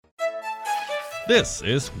This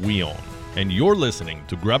is WION, and you're listening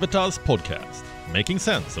to Gravitas podcast, making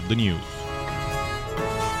sense of the news.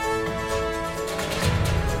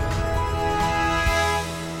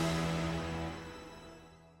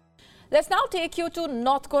 Let's now take you to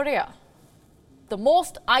North Korea, the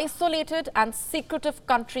most isolated and secretive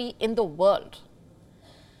country in the world.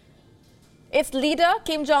 Its leader,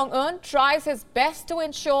 Kim Jong-un, tries his best to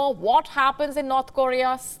ensure what happens in North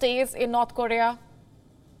Korea stays in North Korea.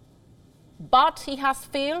 But he has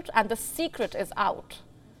failed and the secret is out.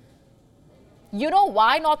 You know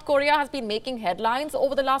why North Korea has been making headlines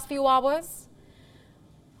over the last few hours?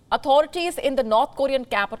 Authorities in the North Korean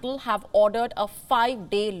capital have ordered a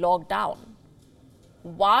 5-day lockdown.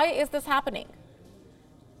 Why is this happening?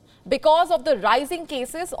 Because of the rising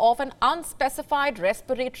cases of an unspecified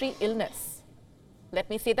respiratory illness. Let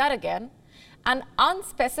me say that again. An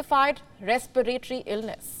unspecified respiratory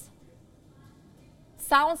illness.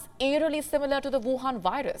 Sounds eerily similar to the Wuhan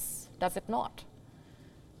virus, does it not?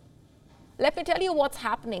 Let me tell you what's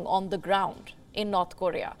happening on the ground in North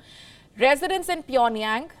Korea. Residents in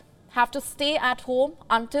Pyongyang have to stay at home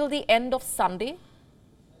until the end of Sunday.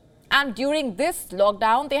 And during this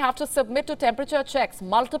lockdown, they have to submit to temperature checks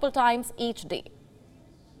multiple times each day.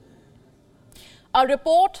 A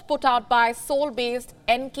report put out by Seoul-based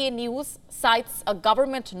NK News cites a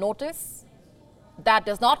government notice that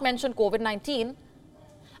does not mention COVID-19.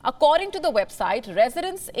 According to the website,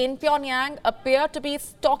 residents in Pyongyang appear to be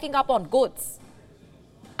stocking up on goods.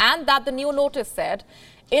 And that the new notice said,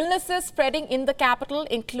 illnesses spreading in the capital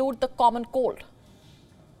include the common cold.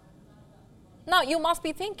 Now, you must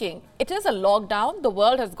be thinking, it is a lockdown. The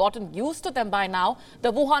world has gotten used to them by now.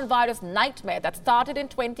 The Wuhan virus nightmare that started in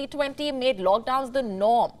 2020 made lockdowns the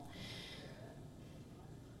norm.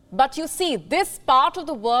 But you see, this part of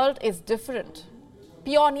the world is different.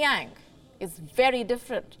 Pyongyang is very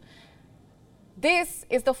different. This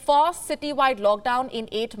is the first citywide lockdown in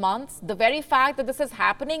 8 months. The very fact that this is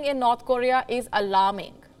happening in North Korea is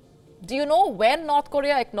alarming. Do you know when North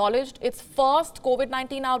Korea acknowledged its first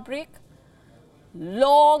COVID-19 outbreak?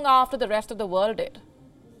 Long after the rest of the world did.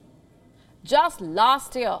 Just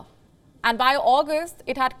last year. And by August,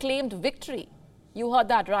 it had claimed victory. You heard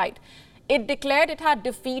that right. It declared it had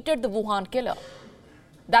defeated the Wuhan killer,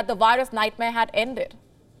 that the virus nightmare had ended.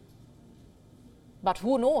 But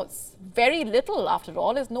who knows? Very little, after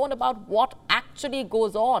all, is known about what actually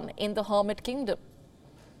goes on in the Hermit Kingdom.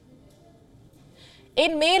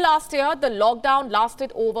 In May last year, the lockdown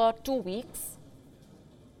lasted over 2 weeks.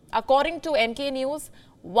 According to NK News,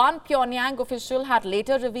 one Pyongyang official had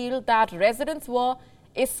later revealed that residents were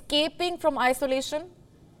escaping from isolation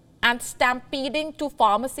and stampeding to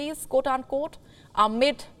pharmacies, quote unquote,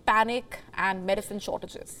 amid panic and medicine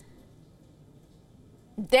shortages.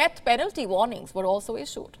 Death penalty warnings were also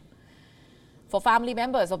issued for family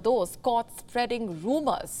members of those caught spreading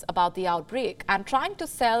rumors about the outbreak and trying to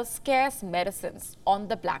sell scarce medicines on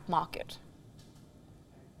the black market.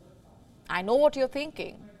 I know what you're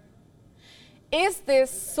thinking. Is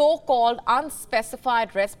this so-called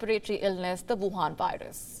unspecified respiratory illness the Wuhan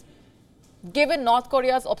virus? Given North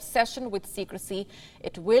Korea's obsession with secrecy,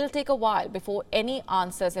 it will take a while before any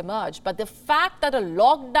answers emerge. But the fact that a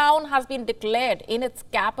lockdown has been declared in its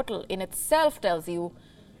capital in itself tells you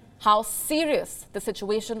how serious the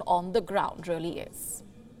situation on the ground really is.